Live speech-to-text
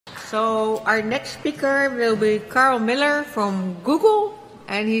So our next speaker will be Karl Millar from Google,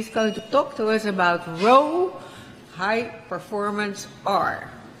 and he's going to talk to us about Rho High Performance R.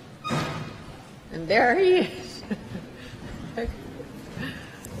 And there he is.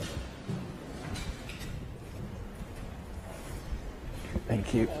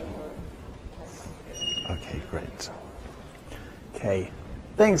 Thank you. Okay, great. Okay,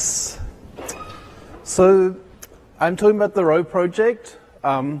 thanks. So I'm talking about the Rho project.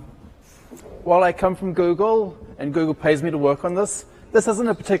 While I come from Google, and Google pays me to work on this isn't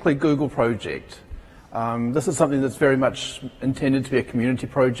a particularly Google project. This is something that's very much intended to be a community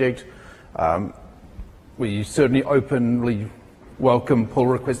project. We certainly openly welcome pull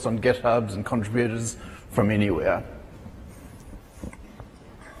requests on GitHubs and contributors from anywhere.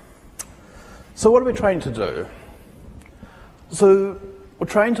 So what are we trying to do? So we're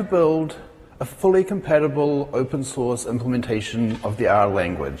trying to build a fully compatible open source implementation of the R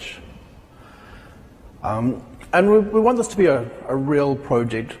language. And we want this to be a real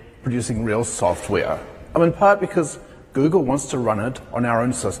project producing real software. In part because Google wants to run it on our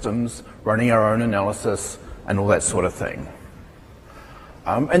own systems, running our own analysis and all that sort of thing.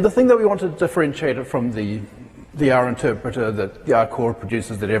 And the thing that we want to differentiate it from the R interpreter that the R core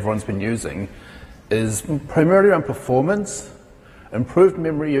produces that everyone's been using is primarily around performance, improved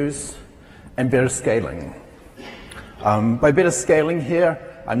memory use, and better scaling. By better scaling here,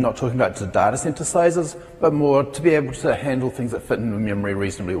 I'm not talking about the data center sizes, but more to be able to handle things that fit into memory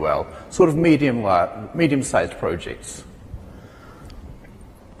reasonably well, sort of medium-sized projects.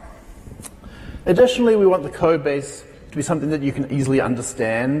 Additionally, we want the code base to be something that you can easily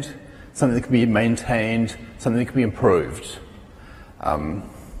understand, something that can be maintained, something that can be improved. For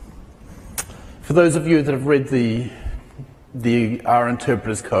those of you that have read the R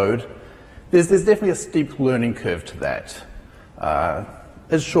interpreter's code, there's definitely a steep learning curve to that.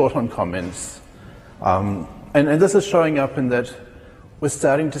 It's short on comments. And this is showing up in that we're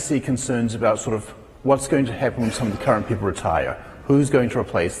starting to see concerns about sort of what's going to happen when some of the current people retire, who's going to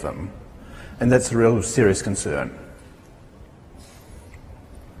replace them. And that's a real serious concern.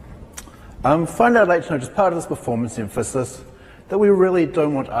 Finally, I'd like to note, as part of this performance emphasis, that we really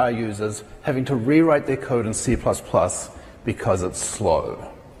don't want our users having to rewrite their code in C++ because it's slow.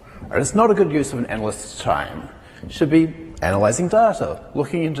 It's not a good use of an analyst's time. It should be analyzing data,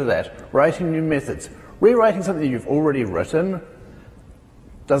 looking into that, writing new methods. Rewriting something you've already written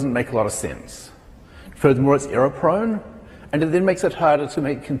doesn't make a lot of sense. Furthermore, it's error-prone, and it then makes it harder to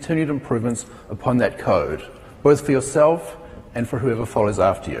make continued improvements upon that code, both for yourself and for whoever follows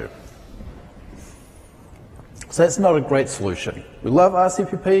after you. So that's not a great solution. We love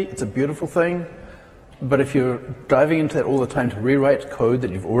RCPP, it's a beautiful thing, but if you're diving into that all the time to rewrite code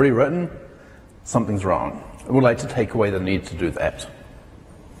that you've already written, something's wrong. And we'd like to take away the need to do that.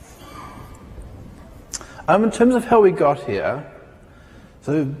 In terms of how we got here,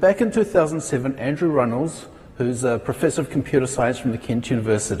 so back in 2007, Andrew Runnels, who's a professor of computer science from the Kent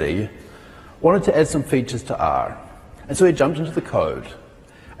University, wanted to add some features to R. And so he jumped into the code.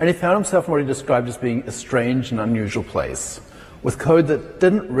 And he found himself in what he described as being a strange and unusual place, with code that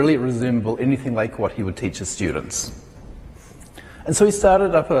didn't really resemble anything like what he would teach his students. And so he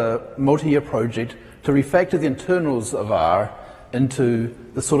started up a multi-year project to refactor the internals of R into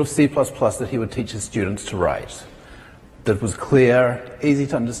the sort of C++ that he would teach his students to write. That was clear, easy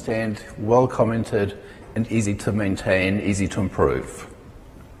to understand, well commented, and easy to maintain, easy to improve.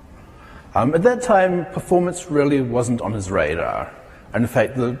 At that time, performance really wasn't on his radar. And in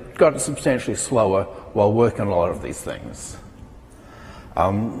fact, it got substantially slower while working on a lot of these things.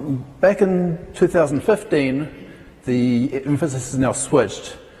 Back in 2015, the emphasis is now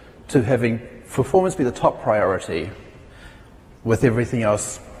switched to having performance be the top priority, with everything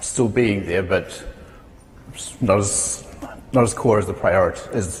else still being there, but not as core as the priority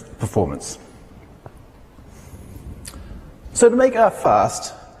as performance. So to make R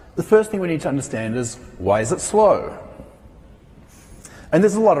fast, the first thing we need to understand is, why is it slow? And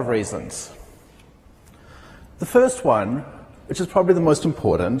there's a lot of reasons. The first one, which is probably the most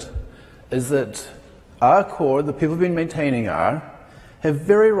important, is that R core, the people who've been maintaining R, have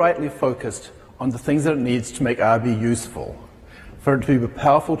very rightly focused on the things that it needs to make R be useful, for it to be a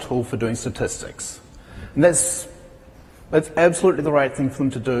powerful tool for doing statistics. And that's absolutely the right thing for them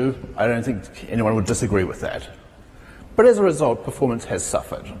to do. I don't think anyone would disagree with that. But as a result, performance has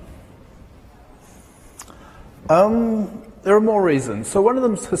suffered. There are more reasons. So one of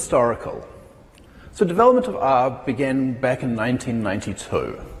them is historical. So development of R began back in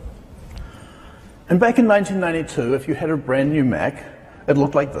 1992. And back in 1992, if you had a brand new Mac, it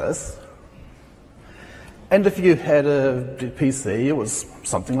looked like this. And if you had a PC, it was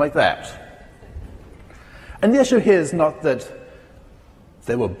something like that. And the issue here is not that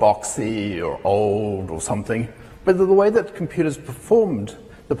they were boxy or old or something, but the way that computers performed,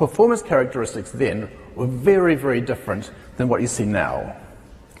 the performance characteristics then were very, very different than what you see now.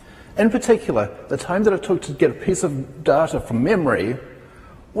 In particular, the time that it took to get a piece of data from memory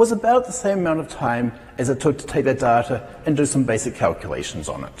was about the same amount of time as it took to take that data and do some basic calculations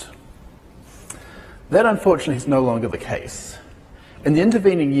on it. That, unfortunately, is no longer the case. In the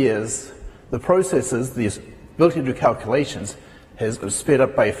intervening years, the processes, the ability to do calculations, has sped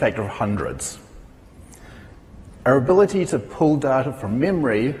up by a factor of hundreds. Our ability to pull data from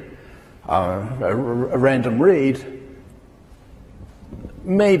memory, a random read,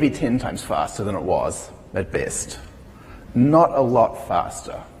 may be 10 times faster than it was at best. Not a lot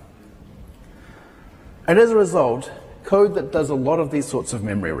faster. And as a result, code that does a lot of these sorts of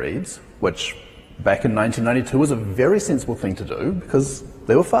memory reads, which back in 1992 was a very sensible thing to do because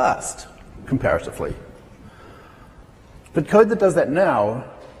they were fast, comparatively. But code that does that now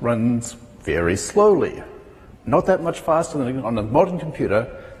runs very slowly. Not that much faster than on a modern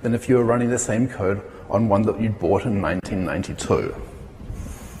computer than if you were running the same code on one that you'd bought in 1992.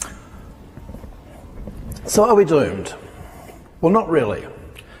 So are we doomed? Well, not really.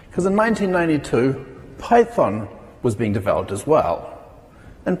 Because in 1992, Python was being developed as well.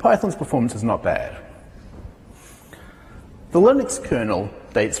 And Python's performance is not bad. The Linux kernel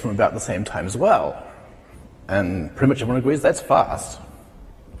dates from about the same time as well. And pretty much everyone agrees that's fast.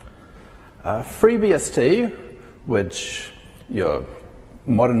 FreeBSD, which your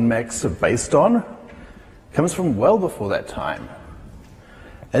modern Macs are based on, comes from well before that time.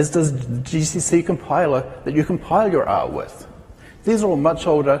 As does the GCC compiler that you compile your R with. These are all much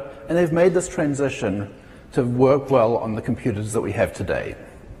older, and they've made this transition to work well on the computers that we have today.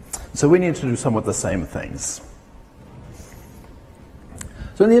 So we need to do somewhat the same things.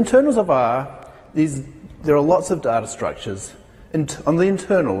 So in the internals of R, there are lots of data structures on the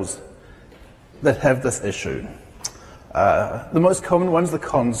internals that have this issue. The most common one is the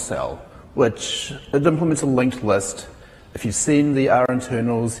cons cell, which it implements a linked list. If you've seen the R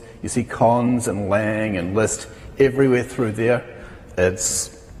internals, you see cons and lang and list everywhere through there.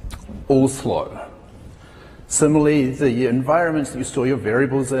 It's all slow. Similarly, the environments that you store your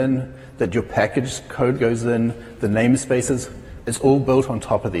variables in, that your package code goes in, the namespaces, it's all built on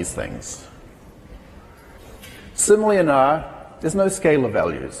top of these things. Similarly in R, there's no scalar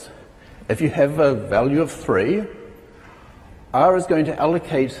values. If you have a value of 3, R is going to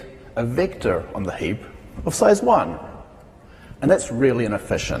allocate a vector on the heap of size 1. And that's really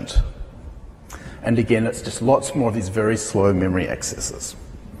inefficient. And again, it's just lots more of these very slow memory accesses.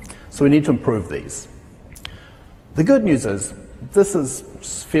 So we need to improve these. The good news is, this is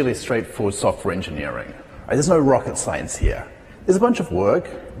fairly straightforward software engineering. Right? There's no rocket science here. There's a bunch of work,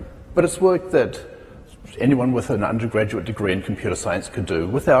 but it's work that anyone with an undergraduate degree in computer science could do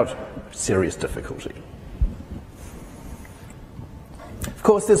without serious difficulty. Of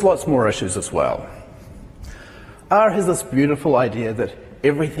course, there's lots more issues as well. R has this beautiful idea that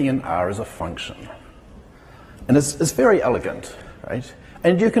everything in R is a function. And it's very elegant, right?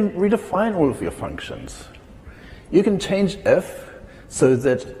 And you can redefine all of your functions. You can change if so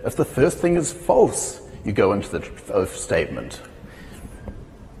that if the first thing is false, you go into the if statement.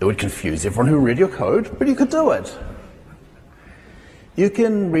 It would confuse everyone who read your code, but you could do it. You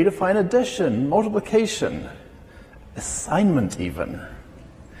can redefine addition, multiplication, assignment even.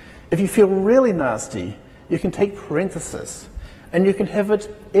 If you feel really nasty, you can take parentheses, and you can have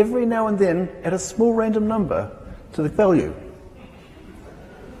it every now and then at a small random number to the value.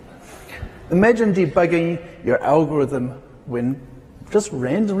 Imagine debugging your algorithm when just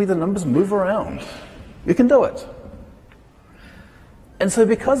randomly the numbers move around. You can do it. And so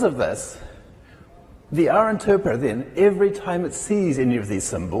because of this, the R interpreter then, every time it sees any of these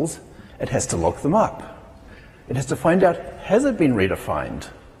symbols, it has to look them up. It has to find out, has it been redefined?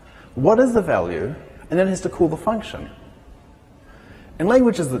 What is the value? And then it has to call the function. In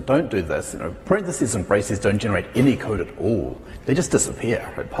languages that don't do this, parentheses and braces don't generate any code at all. They just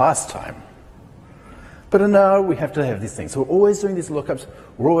disappear at pass time. But in R, we have to have these things. So we're always doing these lookups.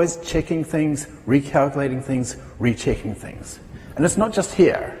 We're always checking things, recalculating things, rechecking things. And it's not just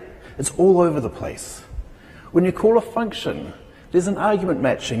here. It's all over the place. When you call a function, there's an argument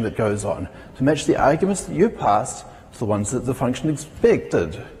matching that goes on to match the arguments that you passed to the ones that the function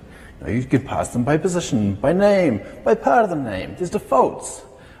expected. You could pass them by position, by name, by part of the name. There's defaults.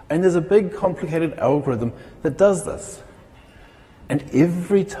 And there's a big complicated algorithm that does this. And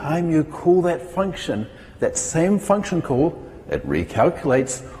every time you call that function, that same function call, it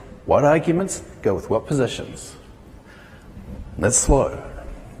recalculates What arguments go with what positions? That's slow.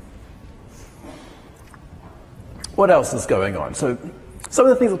 What else is going on? So some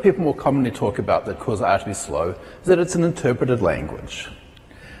of the things that people more commonly talk about that cause R to be slow is that it's an interpreted language.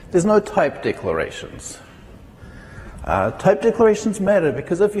 There's no type declarations. Type declarations matter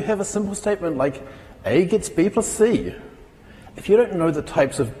because if you have a simple statement like A gets B plus C, if you don't know the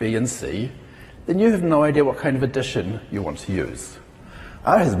types of B and C, then you have no idea what kind of addition you want to use.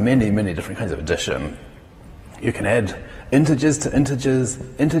 R has many, many different kinds of addition. You can add integers to integers,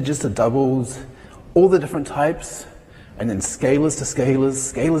 integers to doubles, all the different types, and then scalars to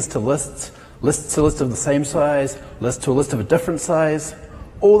scalars, scalars to lists, lists to lists of the same size, lists to a list of a different size.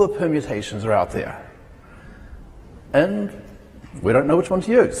 All the permutations are out there. And we don't know which one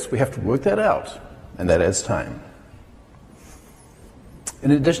to use. We have to work that out, and that adds time.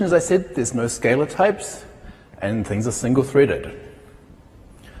 In addition, as I said, there's no scalar types, and things are single-threaded.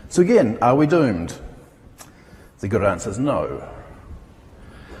 So again, are we doomed? The good answer is no.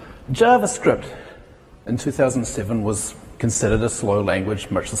 JavaScript in 2007 was considered a slow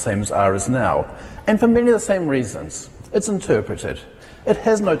language, much the same as R is now, and for many of the same reasons. It's interpreted. It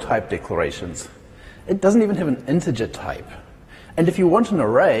has no type declarations. It doesn't even have an integer type. And if you want an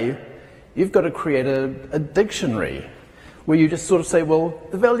array, you've got to create a dictionary where you just sort of say, well,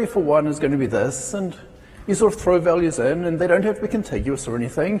 the value for 1 is going to be this, and you sort of throw values in, and they don't have to be contiguous or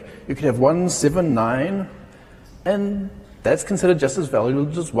anything. You could have 1, 7, 9, and that's considered just as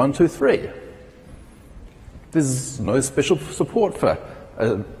valuable as 1, 2, 3. There's no special support for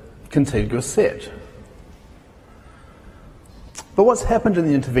a contiguous set. But what's happened in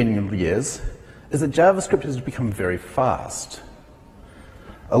the intervening years is that JavaScript has become very fast.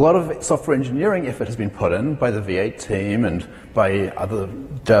 A lot of software engineering effort has been put in by the V8 team and by other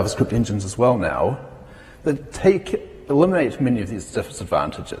JavaScript engines as well now that eliminate many of these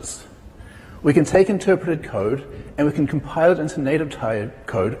disadvantages. We can take interpreted code and we can compile it into native type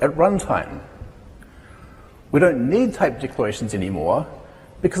code at runtime. We don't need type declarations anymore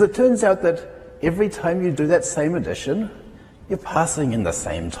because it turns out that every time you do that same addition, you're passing in the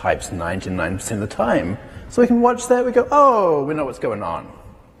same types 99% of the time. So we can watch that, we go, oh, we know what's going on.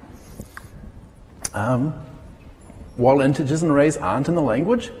 While integers and arrays aren't in the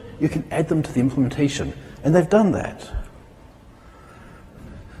language, you can add them to the implementation, and they've done that.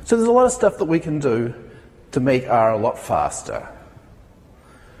 So there's a lot of stuff that we can do to make R a lot faster.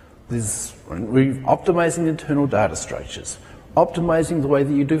 We're optimizing the internal data structures, optimizing the way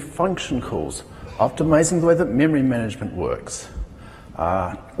that you do function calls, optimizing the way that memory management works.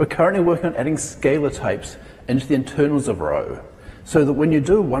 We're currently working on adding scalar types into the internals of Rho, so that when you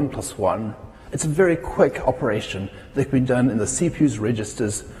do 1 plus 1, it's a very quick operation that can be done in the CPU's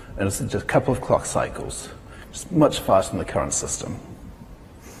registers in just a couple of clock cycles. It's much faster than the current system.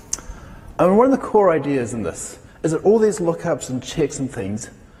 And one of the core ideas in this is that all these lookups and checks and things,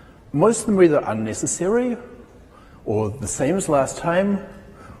 most of them are either unnecessary or the same as last time,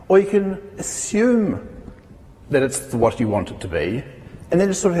 or you can assume that it's what you want it to be, and then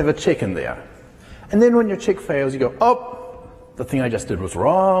just sort of have a check in there. And then when your check fails, you go, oh, the thing I just did was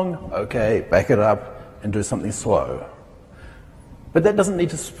wrong, okay, back it up and do something slow. But that doesn't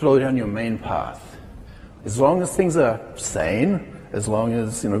need to slow down your main path. As long as things are sane, as long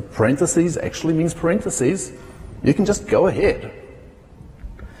as parentheses actually means parentheses, you can just go ahead.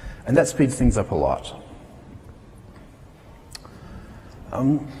 And that speeds things up a lot.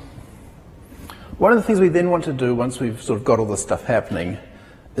 One of the things we then want to do once we've sort of got all this stuff happening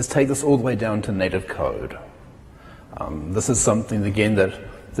is take this all the way down to native code. This is something, again, that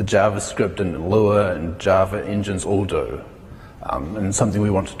the JavaScript and Lua and Java engines all do, and something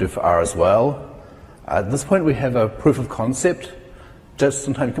we want to do for R as well. At this point, we have a proof of concept,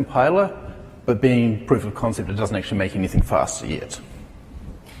 just-in-time compiler, but being proof of concept, it doesn't actually make anything faster yet.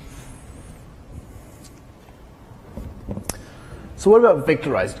 So what about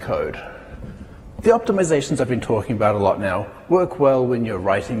vectorized code? The optimizations I've been talking about a lot now work well when you're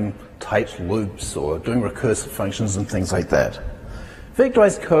writing tight loops or doing recursive functions and things like that.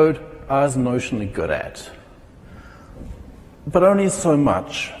 Vectorized code R is notionally good at, but only so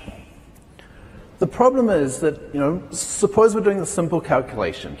much. The problem is that, suppose we're doing a simple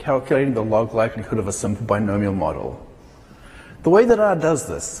calculation, calculating the log likelihood of a simple binomial model. The way that R does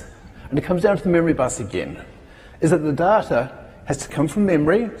this, and it comes down to the memory bus again, is that the data has to come from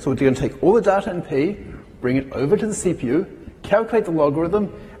memory, so we're going to take all the data in P, bring it over to the CPU, calculate the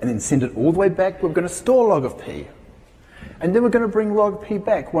logarithm, and then send it all the way back. We're going to store log of P. And then we're going to bring log P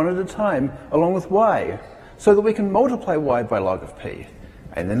back one at a time, along with Y, so that we can multiply Y by log of P.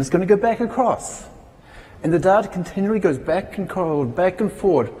 And then it's going to go back across. And the data continually goes back and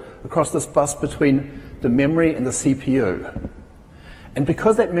forward across this bus between the memory and the CPU. And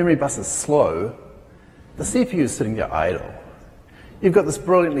because that memory bus is slow, the CPU is sitting there idle. You've got this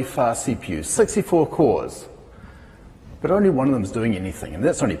brilliantly fast CPU, 64 cores, but only one of them is doing anything, and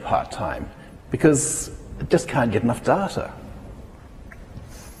that's only part-time, because it just can't get enough data.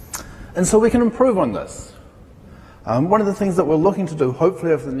 And so we can improve on this. One of the things that we're looking to do,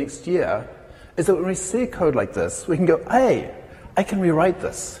 hopefully over the next year, is that when we see code like this, we can go, hey, I can rewrite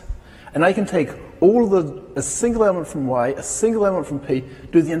this. And I can take a single element from Y, a single element from P,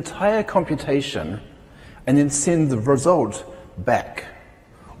 do the entire computation, and then send the result back.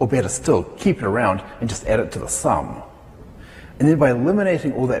 Or better still, keep it around and just add it to the sum. And then by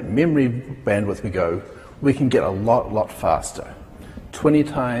eliminating all that memory bandwidth we can get a lot faster. 20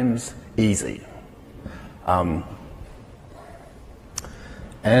 times easy.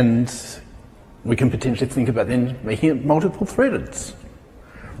 And we can potentially think about then making it multiple threaded.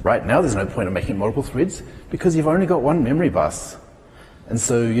 Right now there's no point in making it multiple threads because you've only got one memory bus. And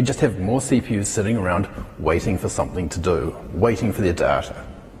so you just have more CPUs sitting around waiting for something to do, waiting for their data.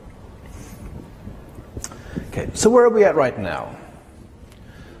 Okay, so where are we at right now?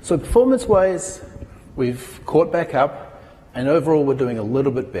 So performance-wise, we've caught back up, and overall we're doing a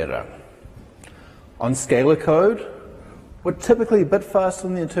little bit better. On Scalar code, we're typically a bit faster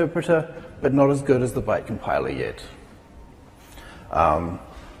than the interpreter, but not as good as the byte compiler yet.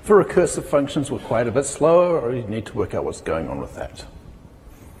 For recursive functions, we're quite a bit slower, or you need to work out what's going on with that.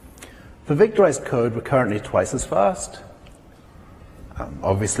 For vectorized code, we're currently twice as fast.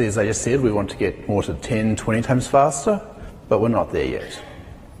 Obviously, as I just said, we want to get more to 10, 20 times faster, but we're not there yet.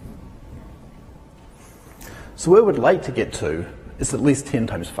 So where we'd like to get to is at least 10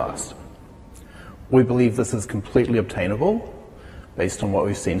 times faster. We believe this is completely obtainable based on what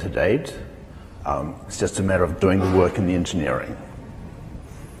we've seen to date. It's just a matter of doing the work in the engineering.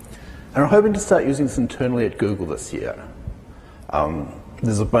 And we're hoping to start using this internally at Google this year.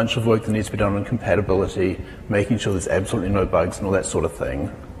 There's a bunch of work that needs to be done on compatibility, making sure there's absolutely no bugs and all that sort of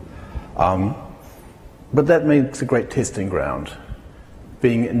thing. But that makes a great testing ground.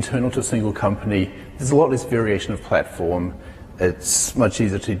 Being internal to a single company, there's a lot less variation of platform. It's much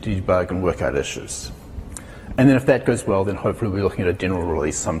easier to debug and work out issues. And then if that goes well, then hopefully we'll be looking at a general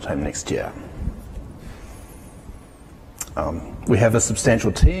release sometime next year. We have a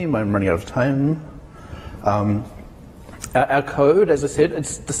substantial team. I'm running out of time. Our code, as I said,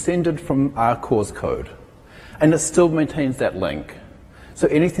 it's descended from RCore's code. And it still maintains that link. So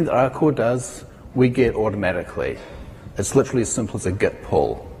anything that RCore does, we get automatically. It's literally as simple as a git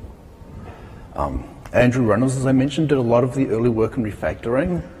pull. Andrew Reynolds, as I mentioned, did a lot of the early work in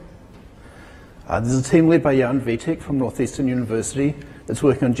refactoring. There's a team led by Jan Vitek from Northeastern University that's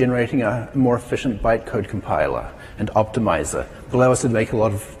working on generating a more efficient bytecode compiler and optimizer that allow us to make a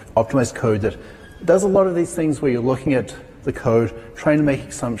lot of optimized code that does a lot of these things where you're looking at the code, trying to make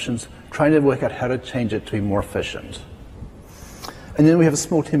assumptions, trying to work out how to change it to be more efficient. And then we have a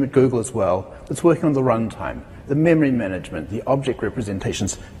small team at Google as well that's working on the runtime, the memory management, the object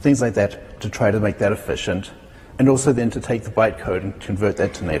representations, things like that to try to make that efficient, and also then to take the bytecode and convert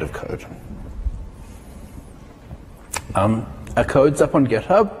that to native code. Our code's up on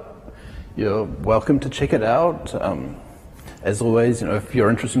GitHub. You're welcome to check it out. As always, if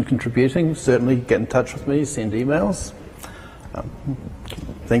you're interested in contributing, certainly get in touch with me, send emails.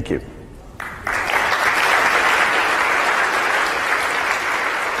 Thank you.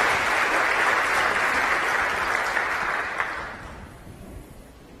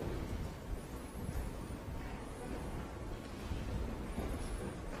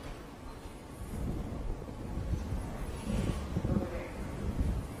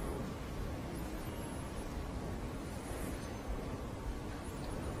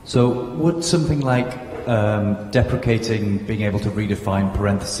 So would something like deprecating being able to redefine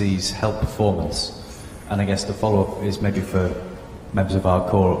parentheses help performance? And I guess the follow-up is maybe for members of our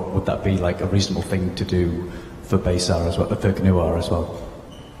core, would that be like a reasonable thing to do for base R as well, for GNU R as well?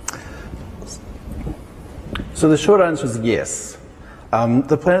 So the short answer is yes.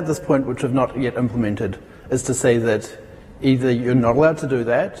 The plan at this point, which we've not yet implemented, is to say that either you're not allowed to do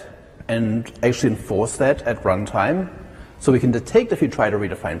that and actually enforce that at runtime, so we can detect if you try to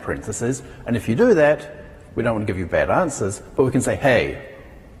redefine parentheses, and if you do that, we don't want to give you bad answers, but we can say, hey,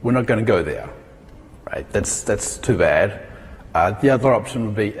 we're not going to go there. Right? That's too bad. The other option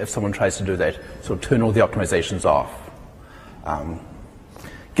would be if someone tries to do that, sort of turn all the optimizations off.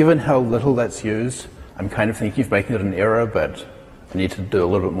 Given how little that's used, I'm kind of thinking of making it an error, but I need to do a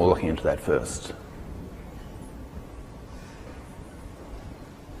little bit more looking into that first.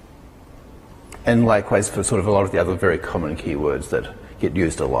 And likewise for sort of a lot of the other very common keywords that get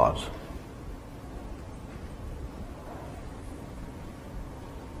used a lot.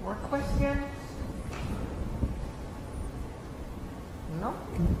 More questions? No?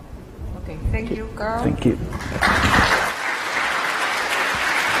 Okay, thank you, Carl. Thank you.